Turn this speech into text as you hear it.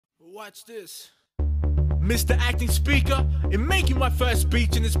Watch this. Mr. Acting Speaker, in making my first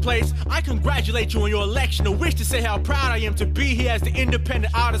speech in this place, I congratulate you on your election and wish to say how proud I am to be here as the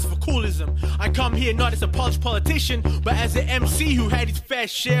independent artist for Koolism. I come here not as a polished politician, but as an MC who had his fair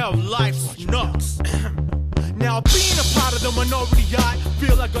share of life's knocks. Now, being a part of the minority, I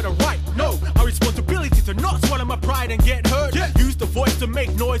feel I got a right. No, our responsibility to not swallow my pride and get hurt. Yeah. Use the voice to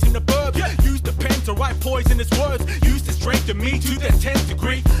make noise in the burb. Yeah. Use the pen to write poisonous words. Use the strength to me to the 10th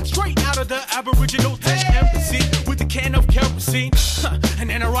degree. Straight out of the Aboriginal embassy with the can of kerosene. And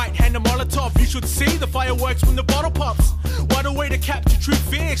then a right-hand of Molotov. You should see the fireworks when the bottle pops. What a way to capture true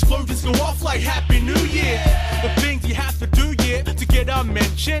fear. Explosions go off like Happy New Year. The things you have to do, yeah, to get a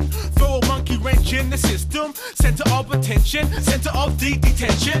mention. Throw a monkey wrench in the system. Center of attention, center of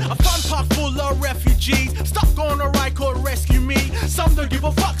detention. A fun park full of refugees stuck on a ride called Rescue Me. Some don't give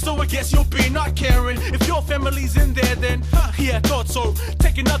a fuck, so I guess you'll be not caring. If your family's in there, then yeah, I thought so.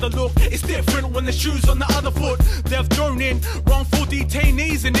 Take another look, it's different when the shoe's on the other foot. They've thrown in wrongful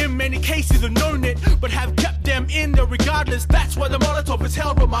detainees, and in many cases have known it, but have kept them in there regardless. That's why the Molotov is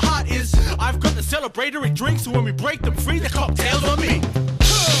held where my heart is. I've got the celebratory drinks, so when we break them free, the cocktails on me.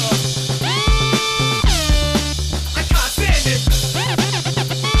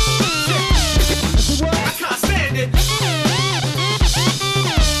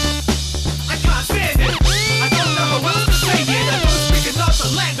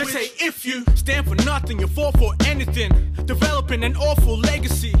 If you stand for nothing, you fall for anything, developing an awful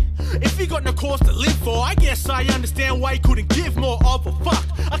legacy. If you got no cause to live for, I guess I understand why you couldn't give more of a fuck.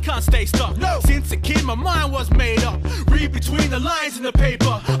 I can't stay stuck. No. Since a kid, my mind was made up. Read between the lines in the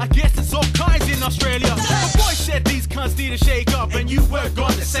paper. I guess it's all kinds in Australia. The boy said these cunts need to shake up, and you were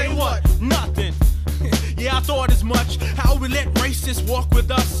gonna say what? Nothing. Yeah, I thought as much. How we let racists walk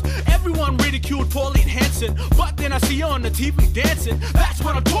with us. Everyone ridiculed Pauline Hanson, but then I see you on the TV dancing. That's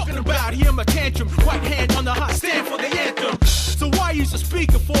what I'm talking about. Hear my tantrum. Right hand on the heart, stand for the anthem. So why use a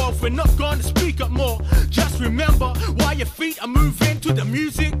speaker for if we're not gonna speak up more? Just remember, while your feet are moving to the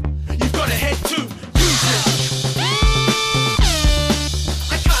music, you've got to head to music.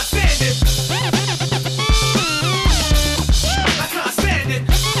 I can't stand it. I can't stand it.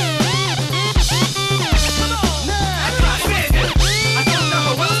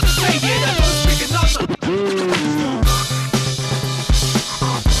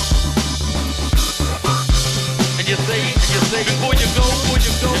 Before you go,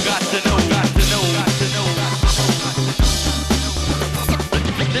 you got to know